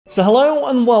So hello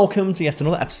and welcome to yet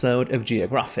another episode of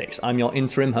Geographics. I'm your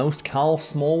interim host, Carl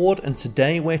Smallwood, and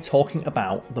today we're talking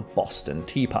about the Boston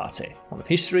Tea Party, one of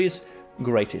history's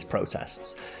greatest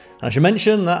protests. And I should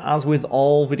mention that, as with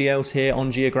all videos here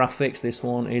on Geographics, this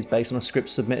one is based on a script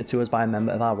submitted to us by a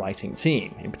member of our writing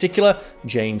team. In particular,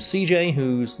 James CJ,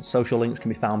 whose social links can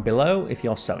be found below if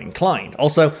you're so inclined.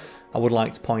 Also, I would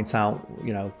like to point out,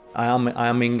 I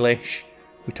am English.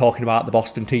 We're talking about the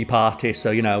Boston Tea Party,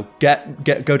 so,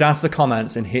 go down to the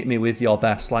comments and hit me with your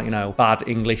best, bad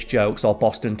English jokes or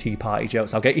Boston Tea Party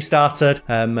jokes. I'll get you started.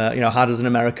 How does an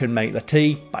American make the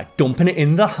tea? By dumping it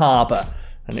in the harbour.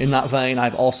 And in that vein,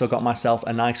 I've also got myself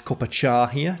a nice cup of cha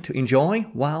here to enjoy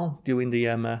while doing the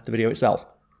video itself.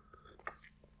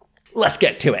 Let's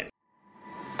get to it.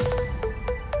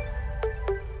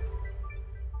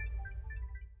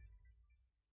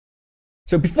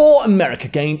 So before America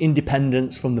gained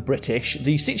independence from the British,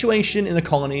 the situation in the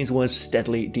colonies was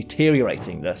steadily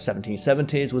deteriorating. The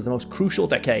 1770s was the most crucial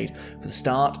decade for the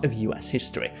start of US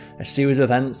history, a series of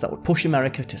events that would push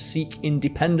America to seek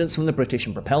independence from the British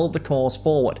and propelled the cause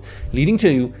forward, leading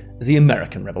to the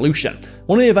American Revolution.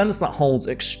 One of the events that holds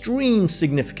extreme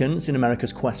significance in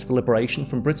America's quest for liberation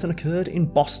from Britain occurred in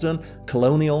Boston,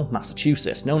 colonial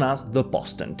Massachusetts, known as the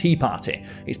Boston Tea Party.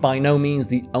 It's by no means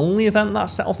the only event that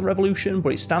set off the revolution,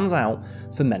 but it stands out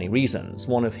for many reasons.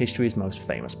 One of history's most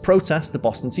famous protests, the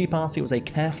Boston Tea Party, was a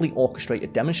carefully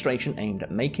orchestrated demonstration aimed at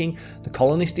making the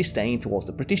colonist disdain towards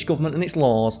the British government and its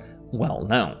laws well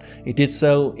known. It did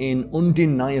so in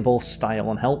undeniable style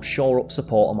and helped shore up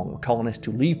support among the colonists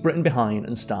to leave Britain behind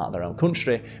and start their own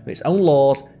country with its own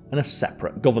laws and a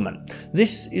separate government.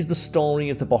 This is the story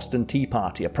of the Boston Tea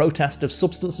Party, a protest of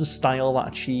substance and style that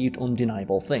achieved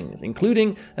undeniable things,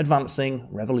 including advancing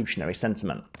revolutionary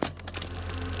sentiment.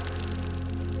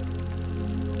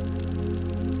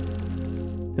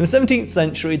 In the 17th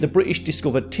century, the British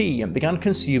discovered tea and began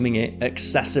consuming it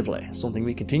excessively, something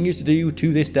we continue to do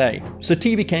to this day. So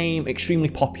tea became extremely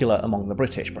popular among the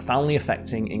British, profoundly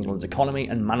affecting England's economy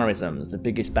and mannerisms. The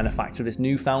biggest benefactor of this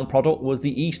newfound product was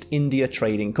the East India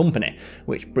Trading Company,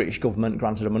 which British government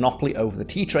granted a monopoly over the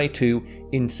tea trade to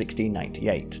in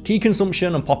 1698. Tea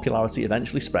consumption and popularity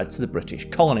eventually spread to the British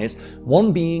colonies,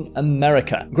 one being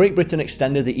America. Great Britain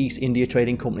extended the East India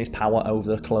Trading Company's power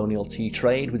over the colonial tea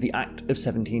trade with the Act of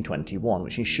 1721,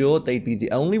 which ensured they'd be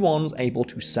the only ones able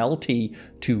to sell tea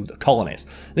to the colonies.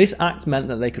 This act meant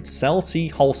that they could sell tea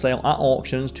wholesale at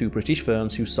auctions to British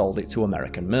firms who sold it to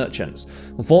American merchants.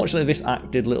 Unfortunately, this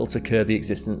act did little to curb the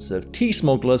existence of tea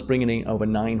smugglers, bringing in over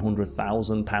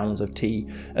 900,000 pounds of tea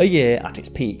a year at its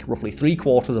peak, roughly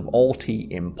 3/4 of all tea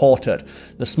imported.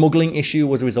 The smuggling issue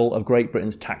was a result of Great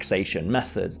Britain's taxation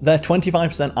methods. Their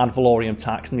 25% ad valorem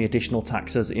tax and the additional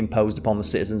taxes imposed upon the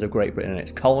citizens of Great Britain and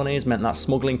its colonies meant that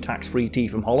smuggling tax-free tea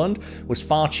from Holland was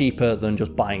far cheaper than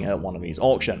just buying it at one of these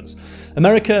auctions.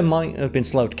 America might have been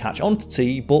slow to catch on to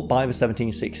tea, but by the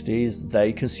 1760s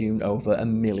they consumed over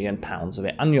 £1 million of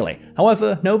it annually.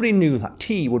 However, nobody knew that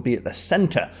tea would be at the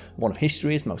centre of one of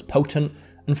history's most potent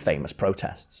and famous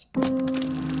protests.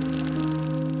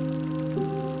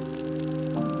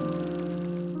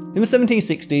 In the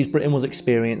 1760s, Britain was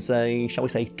experiencing a, shall we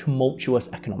say, tumultuous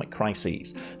economic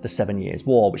crisis. The 7 Years'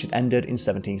 War, which had ended in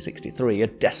 1763,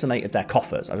 had decimated their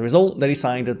coffers. As a result, they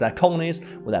decided their colonies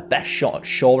were their best shot at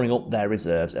shoring up their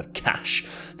reserves of cash.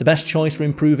 The best choice for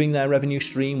improving their revenue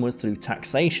stream was through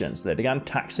taxation, so they began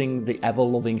taxing the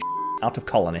ever-loving out of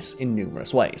colonists in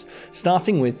numerous ways,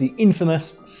 starting with the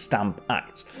infamous Stamp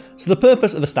Act. So the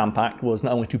purpose of the Stamp Act was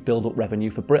not only to build up revenue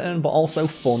for Britain, but also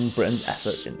fund Britain's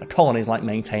efforts in the colonies, like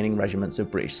maintaining regiments of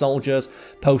British soldiers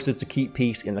posted to keep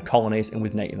peace in the colonies and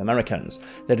with Native Americans.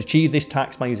 They'd achieve this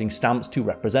tax by using stamps to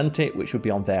represent it, which would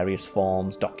be on various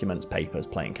forms, documents, papers,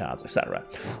 playing cards, etc.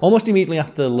 Almost immediately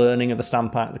after learning of the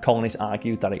Stamp Act, the colonists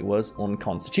argued that it was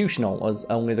unconstitutional, as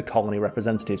only the colony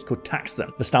representatives could tax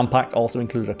them. The Stamp Act also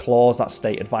included a clause that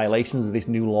stated violations of this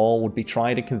new law would be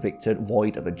tried and convicted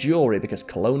void of a jury, because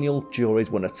colonial juries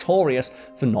were notorious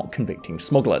for not convicting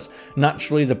smugglers.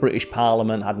 Naturally, the British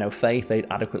Parliament had no faith they'd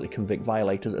adequately convict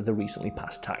violators of the recently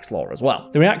passed tax law as well.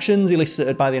 The reactions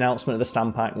elicited by the announcement of the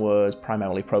Stamp Act was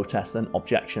primarily protests and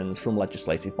objections from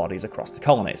legislative bodies across the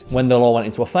colonies. When the law went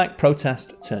into effect,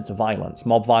 protest turned to violence.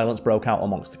 Mob violence broke out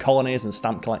amongst the colonies, and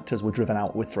stamp collectors were driven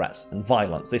out with threats and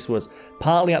violence. This was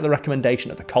partly at the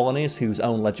recommendation of the colonies, whose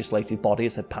own legislation legislative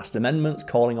bodies had passed amendments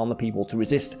calling on the people to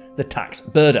resist the tax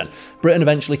burden. Britain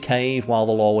eventually caved while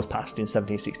the law was passed in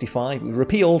 1765. It was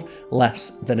repealed less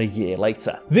than a year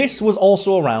later. This was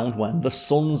also around when the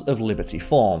Sons of Liberty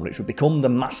formed, which would become the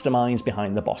masterminds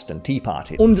behind the Boston Tea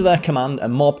Party. Under their command, a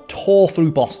mob tore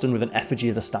through Boston with an effigy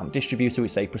of the stamp distributor,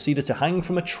 which they proceeded to hang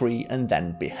from a tree and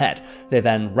then behead. They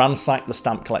then ransacked the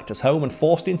stamp collector's home and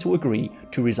forced him to agree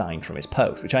to resign from his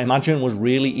post, which I imagine was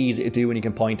really easy to do when you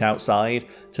can point outside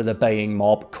to the baying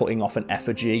mob cutting off an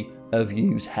effigy of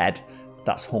you's head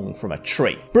that's hung from a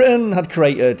tree. Britain had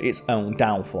created its own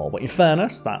downfall, but in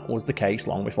fairness, that was the case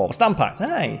long before the Stamp Act.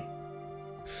 Hey!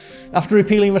 After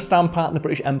repealing the Stamp Act, the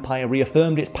British Empire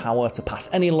reaffirmed its power to pass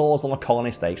any laws on the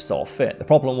colonists they saw fit. The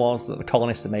problem was that the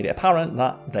colonists had made it apparent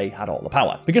that they had all the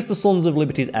power. Because the Sons of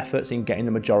Liberty's efforts in getting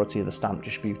the majority of the stamp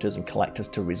distributors and collectors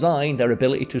to resign, their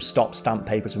ability to stop stamp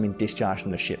papers from being discharged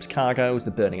from the ship's cargoes,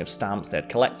 the burning of stamps they had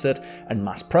collected, and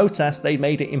mass protests, they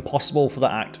made it impossible for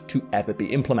the Act to ever be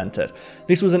implemented.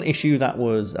 This was an issue that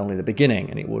was only the beginning,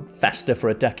 and it would fester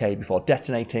for a decade before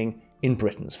detonating in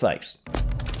Britain's face.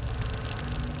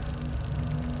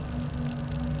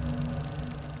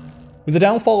 With the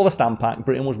downfall of the Stamp Act,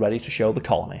 Britain was ready to show the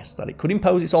colonists that it could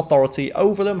impose its authority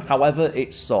over them however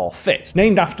it saw fit.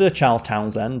 Named after Charles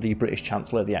Townshend, the British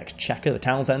Chancellor of the Exchequer, the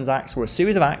Townshend Acts were a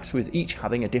series of acts with each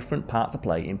having a different part to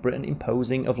play in Britain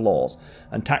imposing of laws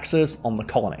and taxes on the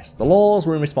colonists. The laws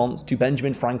were in response to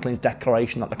Benjamin Franklin's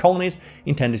declaration that the colonies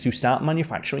intended to start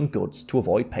manufacturing goods to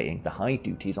avoid paying the high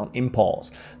duties on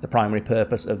imports. The primary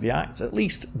purpose of the Act, at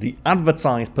least the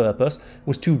advertised purpose,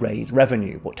 was to raise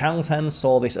revenue, but Townshend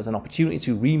saw this as an opportunity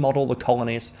to remodel the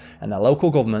colonies and their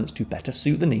local governments to better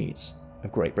suit the needs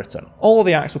of Great Britain. All of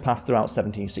the acts were passed throughout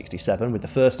 1767, with the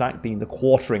first act being the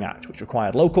Quartering Act, which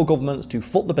required local governments to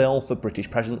foot the bill for British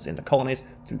presence in the colonies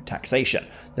through taxation.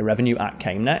 The Revenue Act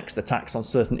came next, the tax on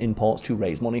certain imports to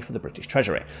raise money for the British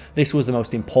Treasury. This was the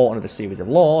most important of the series of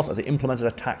laws, as it implemented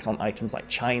a tax on items like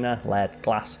china, lead,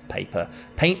 glass, paper,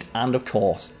 paint, and of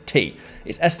course, tea.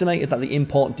 It's estimated that the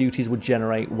import duties would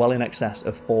generate well in excess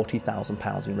of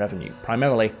 £40,000 in revenue,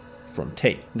 primarily from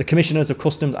tea. The Commissioners of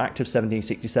Customs Act of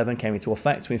 1767 came into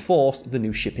effect to enforce the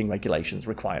new shipping regulations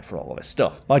required for all of this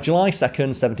stuff. By July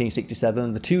 2nd,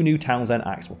 1767, the two new Townshend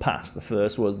Acts were passed. The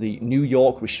first was the New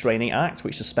York Restraining Act,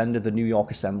 which suspended the New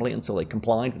York Assembly until they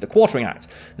complied with the Quartering Act.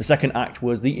 The second act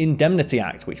was the Indemnity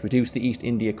Act, which reduced the East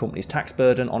India Company's tax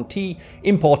burden on tea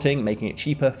importing, making it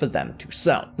cheaper for them to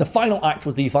sell. The final act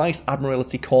was the Vice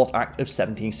Admiralty Court Act of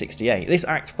 1768. This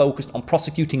act focused on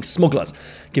prosecuting smugglers,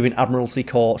 giving Admiralty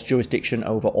courts jurisdiction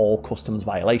over all customs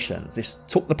violations. This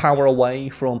took the power away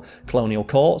from colonial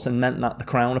courts and meant that the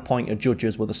Crown appointed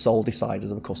judges were the sole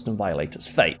deciders of a custom violator's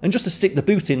fate. And just to stick the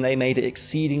boot in, they made it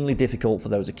exceedingly difficult for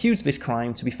those accused of this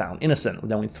crime to be found innocent,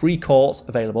 with only 3 courts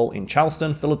available in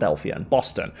Charleston, Philadelphia, and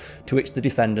Boston, to which the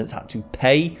defendants had to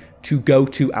pay to go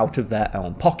to out of their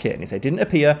own pocket, and if they didn't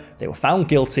appear, they were found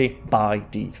guilty by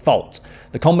default.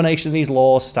 The combination of these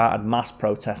laws started mass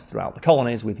protests throughout the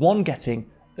colonies, with one getting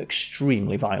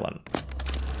extremely violent.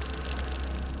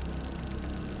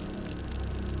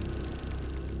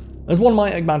 As one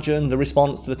might imagine, the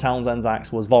response to the Townshend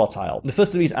Acts was volatile. The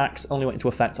first of these acts only went into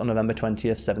effect on November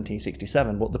 20th,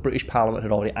 1767, but the British Parliament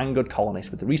had already angered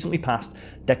colonists with the recently passed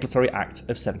Declaratory Act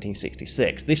of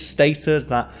 1766. This stated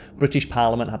that British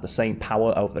Parliament had the same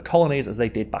power over the colonies as they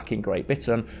did back in Great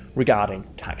Britain regarding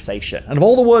taxation. And of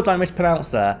all the words I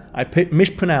mispronounced there, I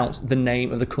mispronounced the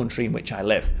name of the country in which I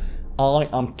live. I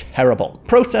am terrible.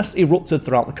 Protests erupted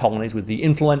throughout the colonies, with the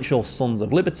influential Sons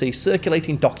of Liberty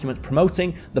circulating documents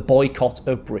promoting the boycott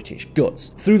of British goods.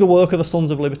 Through the work of the Sons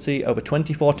of Liberty, over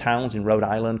 24 towns in Rhode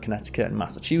Island, Connecticut, and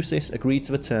Massachusetts agreed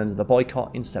to the terms of the boycott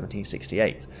in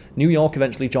 1768. New York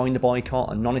eventually joined the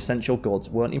boycott, and non-essential goods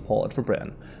weren't imported from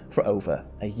Britain for over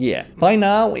a year. By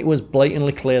now, it was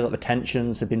blatantly clear that the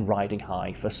tensions had been riding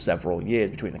high for several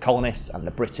years between the colonists and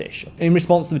the British. In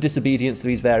response to the disobedience to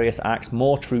these various acts,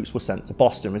 more troops were sent to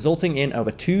Boston, resulting in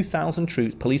over 2,000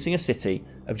 troops policing a city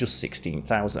of just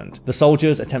 16,000. The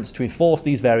soldiers attempted to enforce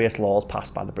these various laws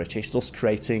passed by the British, thus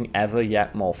creating ever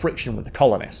yet more friction with the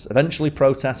colonists. Eventually,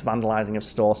 protests, vandalising of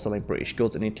stores selling British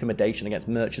goods, and intimidation against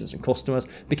merchants and customers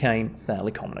became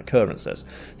fairly common occurrences.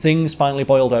 Things finally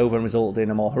boiled over and resulted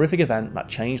in a more horrific event that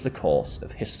changed the course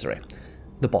of history.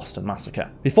 the Boston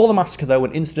Massacre. Before the massacre, though,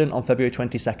 an incident on February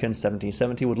 22nd,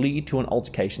 1770 would lead to an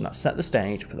altercation that set the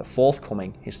stage for the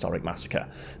forthcoming historic massacre.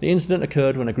 The incident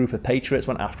occurred when a group of patriots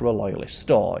went after a loyalist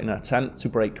store. In an attempt to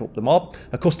break up the mob,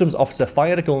 a customs officer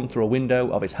fired a gun through a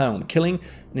window of his home, killing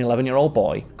an 11-year-old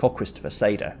boy called Christopher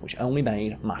Sader, which only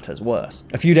made matters worse.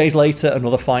 A few days later,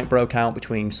 another fight broke out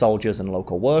between soldiers and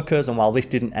local workers, and while this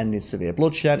didn't end in severe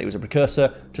bloodshed, it was a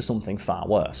precursor to something far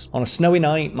worse. On a snowy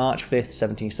night, March 5th,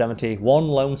 1770, one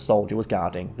lone soldier was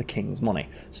guarding the King's money,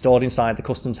 stored inside the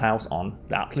customs house on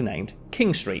the aptly named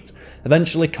King Street.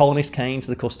 Eventually, colonists came to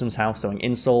the customs house throwing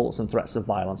insults and threats of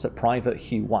violence at Private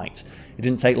Hugh White. It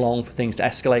didn't take long for things to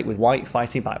escalate, with White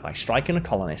fighting back by striking a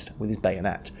colonist with his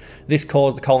bayonet. This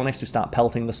caused the colonists to start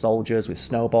pelting the soldiers with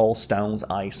snowballs, stones,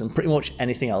 ice, and pretty much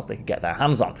anything else they could get their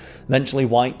hands on. Eventually,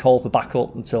 White called for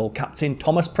backup until Captain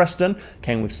Thomas Preston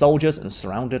came with soldiers and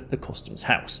surrounded the customs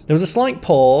house. There was a slight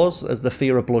pause as the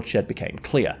fear of bloodshed became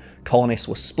clear. Colonists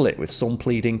were split, with some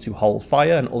pleading to hold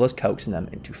fire and others coaxing them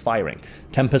into firing.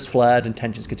 Tempers flared and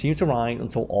tensions continued to rise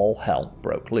until all hell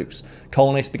broke loose.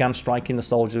 Colonists began striking the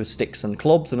soldiers with sticks and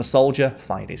clubs, and a soldier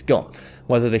fired his gun.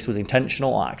 Whether this was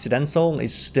intentional or accidental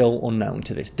is still unknown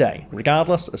to this day.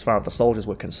 Regardless, as far as the soldiers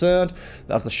were concerned,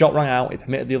 as the shot rang out, it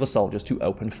permitted the other soldiers to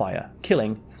open fire,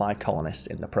 killing 5 colonists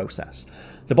in the process.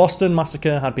 The Boston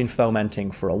Massacre had been fomenting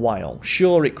for a while.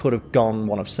 Sure, it could have gone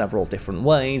one of several different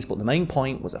ways, but the main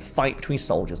point was a fight between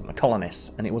soldiers and the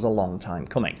colonists, and it was a long time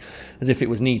coming. As if it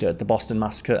was needed, the Boston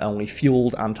Massacre only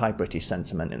fueled anti-British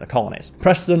sentiment in the colonies.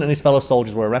 Preston and his fellow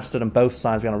soldiers were arrested, and both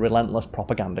sides began a relentless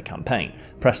propaganda campaign.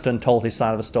 Preston told his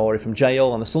side of the story from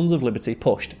jail, and the Sons of Liberty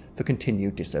pushed for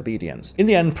continued disobedience. In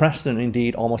the end, Preston, and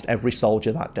indeed almost every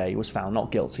soldier that day, was found not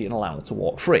guilty and allowed to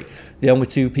walk free. The only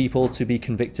 2 people to be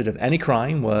convicted of any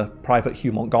crime were Private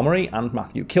Hugh Montgomery and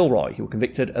Matthew Kilroy, who were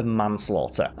convicted of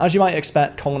manslaughter. As you might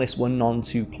expect, colonists were none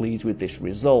too pleased with this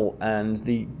result, and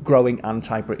the growing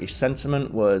anti-British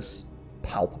sentiment was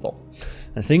palpable,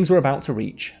 and things were about to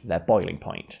reach their boiling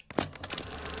point.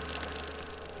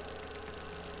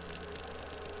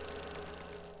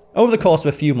 Over the course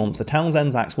of a few months, the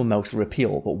Townsend's Acts were mostly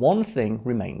repealed, but one thing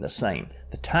remained the same: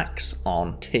 the tax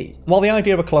on tea. While the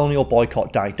idea of a colonial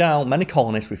boycott died down, many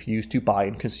colonists refused to buy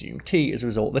and consume tea as a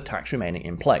result of the tax remaining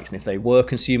in place, and if they were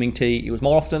consuming tea, it was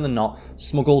more often than not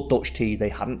smuggled Dutch tea they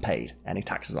hadn't paid any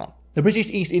taxes on. The British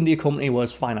East India Company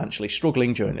was financially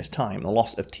struggling during this time. The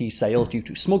loss of tea sales due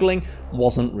to smuggling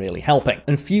wasn't really helping.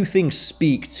 And few things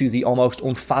speak to the almost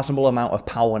unfathomable amount of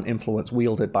power and influence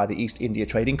wielded by the East India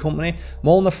Trading Company,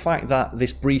 more than the fact that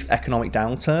this brief economic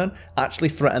downturn actually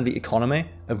threatened the economy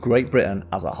of Great Britain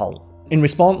as a whole. In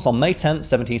response, on May 10,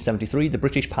 1773, the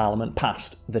British Parliament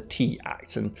passed the Tea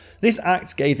Act, and this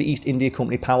act gave the East India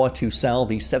Company power to sell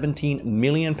the £17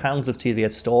 million of tea they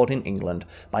had stored in England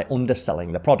by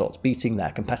underselling the product, beating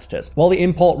their competitors. While the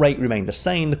import rate remained the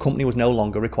same, the company was no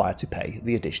longer required to pay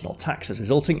the additional taxes,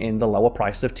 resulting in the lower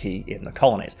price of tea in the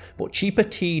colonies. But cheaper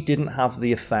tea didn't have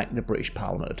the effect the British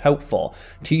Parliament had hoped for.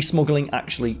 Tea smuggling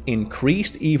actually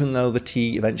increased, even though the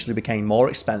tea eventually became more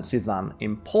expensive than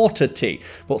imported tea.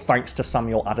 But thanks to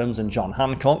Samuel Adams and John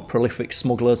Hancock, prolific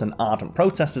smugglers and ardent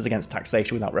protesters against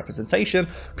taxation without representation,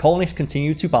 colonists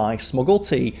continued to buy smuggled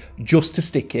tea just to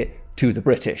stick it to the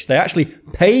British. They actually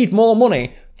paid more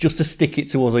money just to stick it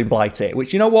to us in Blighty,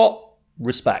 which, you know what?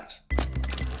 Respect.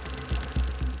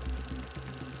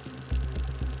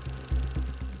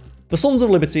 The Sons of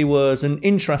Liberty was an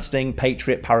interesting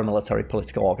patriot paramilitary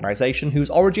political organisation whose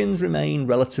origins remain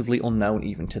relatively unknown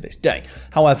even to this day.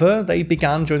 However, they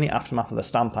began during the aftermath of the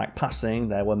Stamp Act passing.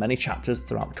 There were many chapters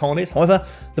throughout the colonies. However,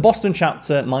 the Boston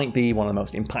chapter might be one of the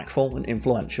most impactful and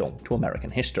influential to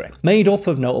American history. Made up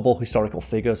of notable historical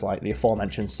figures like the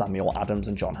aforementioned Samuel Adams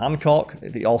and John Hancock,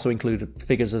 they also included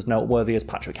figures as noteworthy as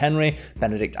Patrick Henry,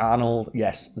 Benedict Arnold,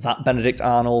 yes, that Benedict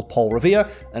Arnold, Paul Revere,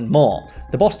 and more.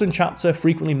 The Boston chapter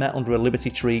frequently met under a liberty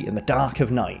tree in the dark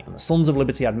of night, and the Sons of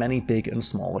Liberty had many big and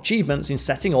small achievements in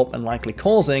setting up and likely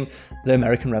causing the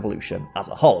American Revolution as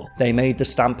a whole. They made the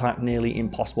Stamp Act nearly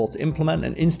impossible to implement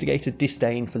and instigated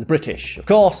disdain for the British. Of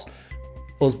course,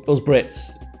 us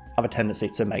Brits have a tendency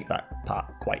to make that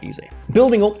part quite easy.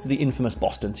 Building up to the infamous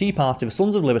Boston Tea Party, the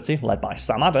Sons of Liberty, led by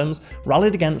Sam Adams,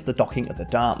 rallied against the docking of the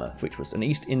Dartmouth, which was an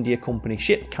East India Company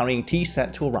ship carrying tea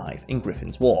set to arrive in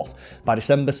Griffin's Wharf. By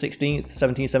December 16th,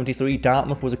 1773,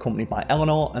 Dartmouth was accompanied by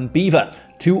Eleanor and Beaver,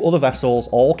 2 other vessels,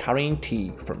 all carrying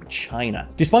tea from China.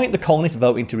 Despite the colonists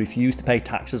voting to refuse to pay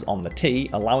taxes on the tea,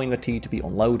 allowing the tea to be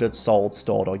unloaded, sold,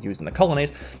 stored, or used in the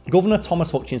colonies, Governor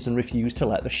Thomas Hutchinson refused to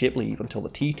let the ship leave until the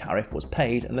tea tariff was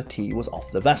paid and the the tea was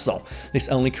off the vessel. This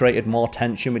only created more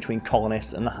tension between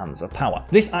colonists and the hands of power.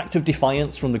 This act of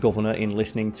defiance from the governor in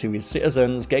listening to his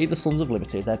citizens gave the Sons of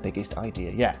Liberty their biggest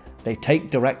idea yet. They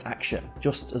take direct action,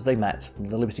 just as they met under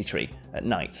the Liberty Tree at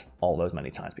night all those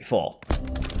many times before.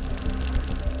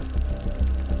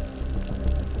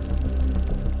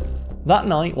 That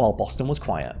night, while Boston was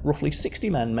quiet, roughly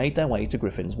 60 men made their way to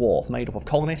Griffin's Wharf, made up of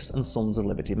colonists and Sons of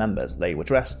Liberty members. They were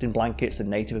dressed in blankets and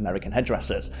Native American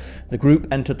headdresses. The group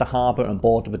entered the harbour and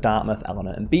boarded the Dartmouth,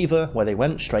 Eleanor and Beaver, where they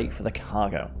went straight for the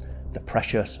cargo. The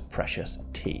precious, precious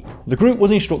tea. The group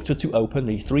was instructed to open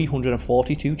the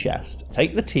 342 chest,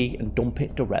 take the tea and dump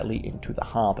it directly into the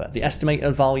harbour. The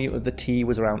estimated value of the tea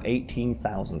was around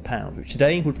 £18,000, which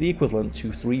today would be equivalent to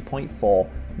 £3.4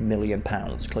 million,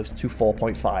 close to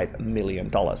 $4.5 million.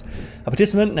 A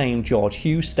participant named George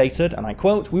Hughes stated, and I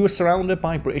quote, "We were surrounded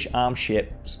by British armed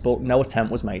ships, but no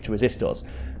attempt was made to resist us.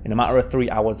 In a matter of 3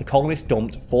 hours, the colonists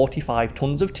dumped 45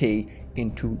 tons of tea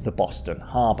into the Boston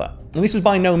harbour." And this was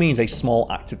by no means a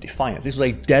small act of defiance. This was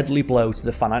a deadly blow to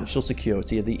the financial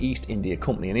security of the East India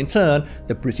Company and in turn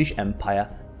the British Empire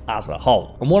as a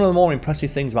whole. And one of the more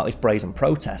impressive things about this brazen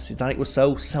protest is that it was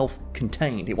so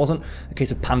self-contained. It wasn't a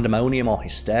case of pandemonium or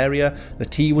hysteria. The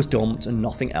tea was dumped and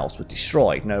nothing else was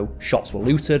destroyed. No shops were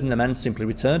looted and the men simply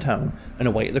returned home and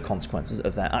awaited the consequences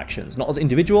of their actions, not as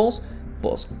individuals,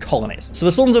 but as colonies. So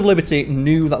the Sons of Liberty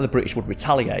knew that the British would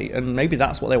retaliate, and maybe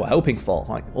that's what they were hoping for.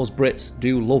 Like, us Brits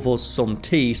do love us some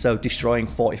tea, so destroying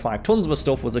 45 tons of the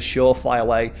stuff was a surefire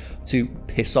way to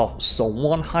piss off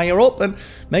someone higher up, and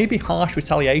maybe harsh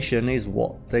retaliation is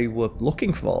what they were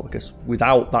looking for, because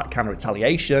without that kind of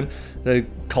retaliation, the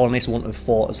colonists wouldn't have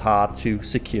fought as hard to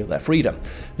secure their freedom.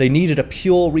 They needed a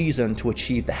pure reason to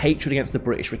achieve the hatred against the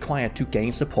British required to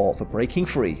gain support for breaking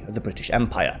free of the British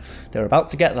Empire. They're about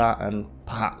to get that, and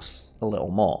perhaps a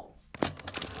little more.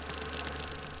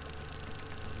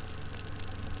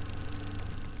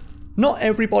 Not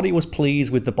everybody was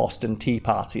pleased with the Boston Tea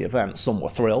Party event. Some were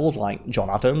thrilled, like John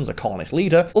Adams, a colonist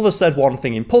leader. Others said one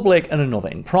thing in public and another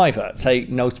in private. Take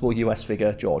notable US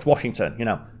figure George Washington,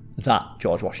 that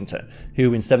George Washington, who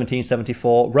in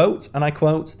 1774 wrote, and I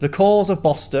quote, "The cause of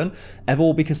Boston ever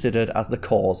will be considered as the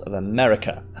cause of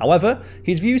America." However,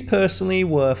 his views personally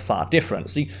were far different.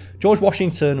 See, George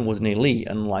Washington was an elite,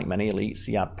 and like many elites,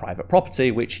 he had private property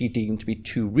which he deemed to be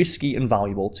too risky and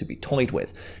valuable to be toyed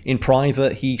with. In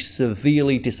private, he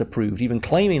severely disapproved, even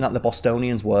claiming that the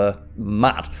Bostonians were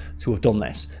mad to have done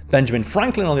this. Benjamin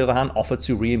Franklin, on the other hand, offered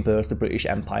to reimburse the British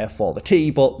Empire for the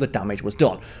tea, but the damage was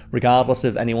done. Regardless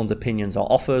of anyone's opinions or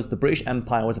offers, the British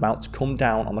Empire was about to come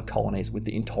down on the colonies with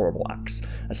the Intolerable Acts,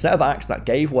 a set of acts that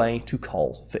gave way to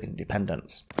calls for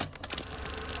independence.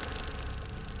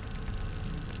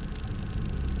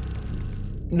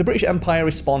 The British Empire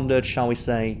responded, shall we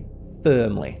say,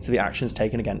 firmly to the actions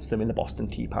taken against them in the Boston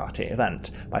Tea Party event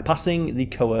by passing the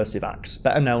Coercive Acts,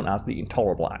 better known as the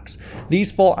Intolerable Acts. These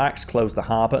 4 acts closed the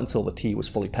harbour until the tea was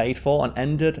fully paid for and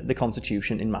ended the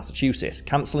Constitution in Massachusetts,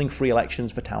 cancelling free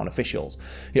elections for town officials.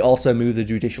 It also moved the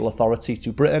judicial authority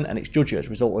to Britain and its judges,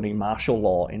 resulting in martial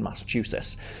law in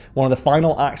Massachusetts. One of the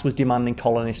final acts was demanding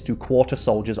colonists to quarter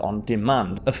soldiers on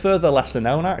demand. A further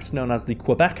lesser-known act, known as the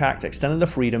Quebec Act, extended the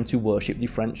freedom to worship the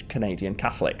French-Canadian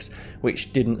Catholics,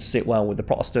 which didn't sit well with the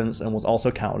Protestants and was also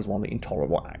counted as one of the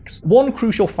Intolerable Acts. One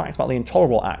crucial fact about the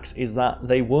Intolerable Acts is that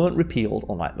they weren't repealed,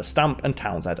 unlike the Stamp and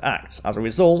Townsend Acts. As a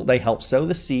result, they helped sow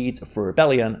the seeds for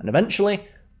rebellion and eventually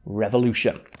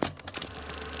revolution.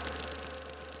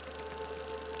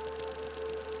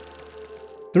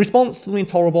 The response to the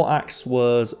Intolerable Acts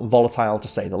was volatile to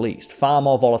say the least, far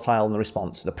more volatile than the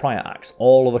response to the prior acts.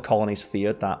 All other colonies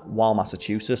feared that while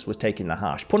Massachusetts was taking the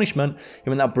harsh punishment, it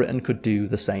meant that Britain could do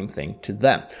the same thing to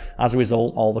them. As a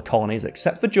result, all the colonies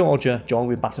except for Georgia joined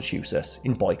with Massachusetts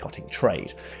in boycotting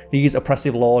trade. These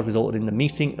oppressive laws resulted in the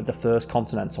meeting of the First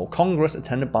Continental Congress,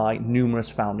 attended by numerous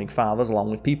founding fathers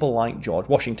along with people like George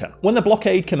Washington. When the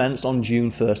blockade commenced on June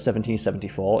 1st,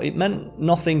 1774, it meant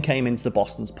nothing came into the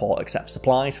Boston's port except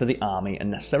supplies for the army and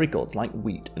necessary goods like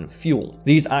wheat and fuel.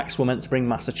 These acts were meant to bring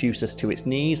Massachusetts to its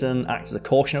knees and act as a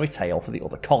cautionary tale for the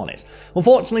other colonies.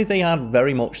 Unfortunately, they had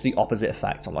very much the opposite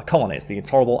effect on the colonies. The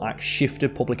Intolerable Acts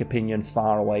shifted public opinion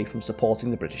far away from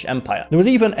supporting the British Empire. There was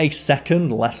even a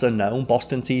second, lesser-known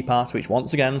Boston Tea Party, which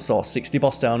once again saw 60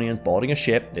 Bostonians boarding a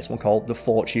ship, this one called the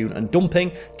Fortune, and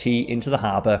dumping tea into the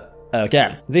harbour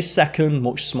again. This second,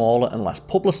 much smaller and less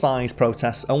publicised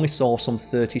protest only saw some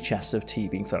 30 chests of tea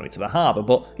being thrown into the harbour,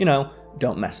 but,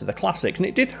 don't mess with the classics, and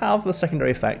it did have the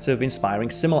secondary effect of inspiring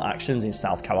similar actions in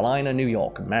South Carolina, New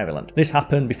York, and Maryland. This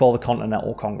happened before the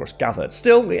Continental Congress gathered.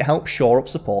 Still, it helped shore up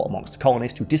support amongst the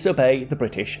colonists who disobey the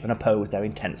British and oppose their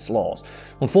intense laws.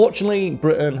 Unfortunately,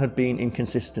 Britain had been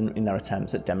inconsistent in their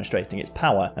attempts at demonstrating its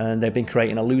power, and they'd been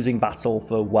creating a losing battle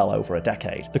for well over a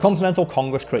decade. The Continental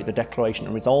Congress created the Declaration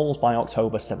and Resolves by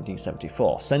October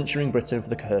 1774, censuring Britain for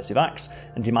the coercive acts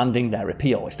and demanding their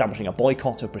repeal, establishing a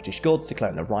boycott of British goods,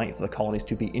 declaring the right for the colonies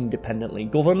to be independently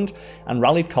governed, and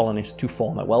rallied colonists to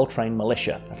form a well-trained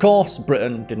militia. Of course,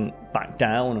 Britain didn't back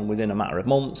down, and within a matter of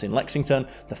months in Lexington,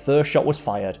 the first shot was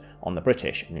fired on the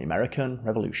British, and the American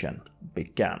Revolution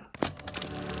began.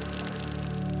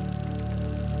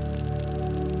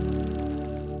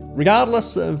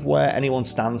 Regardless of where anyone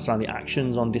stands around the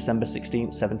actions on December 16,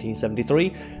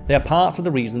 1773, they are part of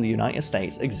the reason the United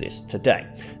States exists today.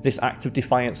 This act of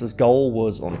defiance's goal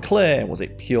was unclear. Was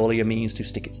it purely a means to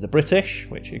stick it to the British,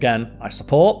 which again, I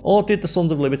support, or did the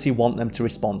Sons of Liberty want them to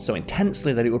respond so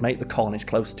intensely that it would make the colonies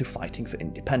closer to fighting for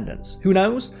independence? Who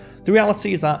knows? The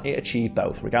reality is that it achieved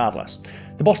both regardless.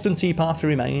 The Boston Tea Party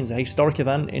remains a historic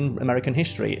event in American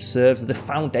history. It serves as the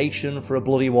foundation for a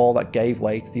bloody war that gave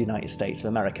way to the United States of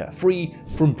America, free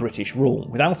from British rule.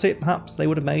 Without it, perhaps they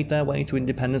would have made their way to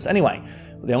independence anyway.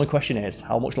 But the only question is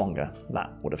how much longer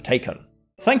that would have taken.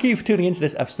 Thank you for tuning into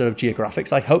this episode of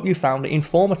Geographics. I hope you found it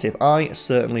informative. I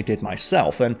certainly did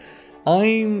myself, and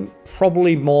I'm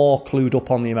probably more clued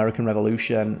up on the American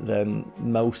Revolution than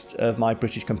most of my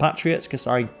British compatriots, because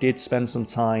I did spend some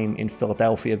time in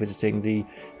Philadelphia visiting the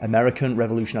American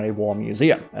Revolutionary War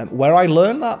Museum, where I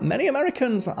learned that many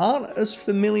Americans aren't as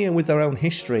familiar with their own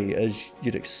history as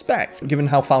you'd expect, given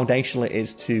how foundational it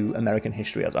is to American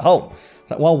history as a whole.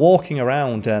 So while walking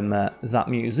around that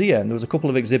museum, there was a couple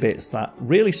of exhibits that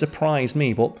really surprised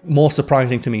me, but more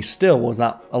surprising to me still was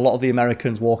that a lot of the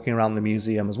Americans walking around the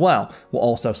museum as well were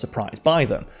also surprised by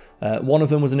them. One of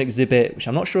them was an exhibit, which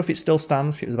I'm not sure if it still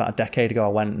stands, it was about a decade ago I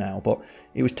went now, but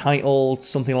it was titled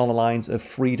something along the lines of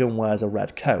 "Freedom Wears a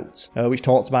Red Coat," which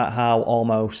talked about how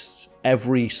almost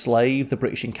every slave the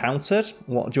British encountered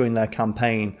during their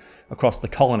campaign across the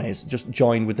colonies just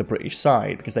joined with the British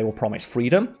side because they were promised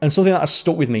freedom. And something that has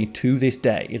stuck with me to this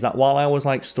day is that while I was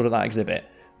stood at that exhibit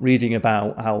reading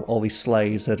about how all these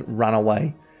slaves had ran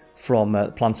away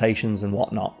from plantations and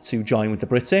whatnot to join with the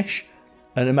British,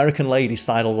 an American lady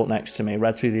sidled up next to me,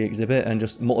 read through the exhibit, and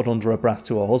just muttered under her breath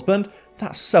to her husband,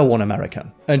 "That's so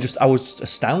un-American." And I was just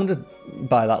astounded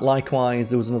by that. Likewise,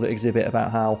 there was another exhibit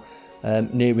about how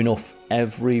near enough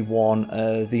every one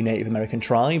of the Native American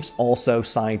tribes also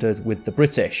sided with the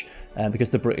British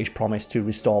because the British promised to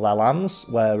restore their lands,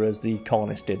 whereas the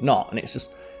colonists did not. And it's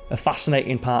just a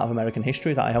fascinating part of American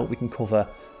history that I hope we can cover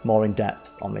more in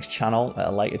depth on this channel at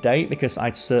a later date, because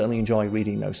I'd certainly enjoy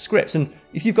reading those scripts. And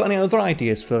if you've got any other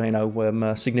ideas for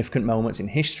significant moments in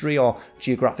history or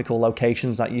geographical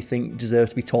locations that you think deserve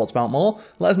to be talked about more,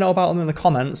 let us know about them in the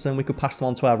comments and we could pass them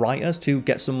on to our writers to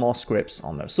get some more scripts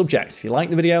on those subjects. If you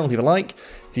like the video, leave a like.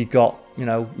 If you've got, you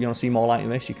want to see more like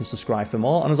this, you can subscribe for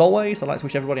more. And as always, I'd like to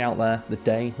wish everybody out there the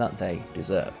day that they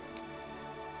deserve.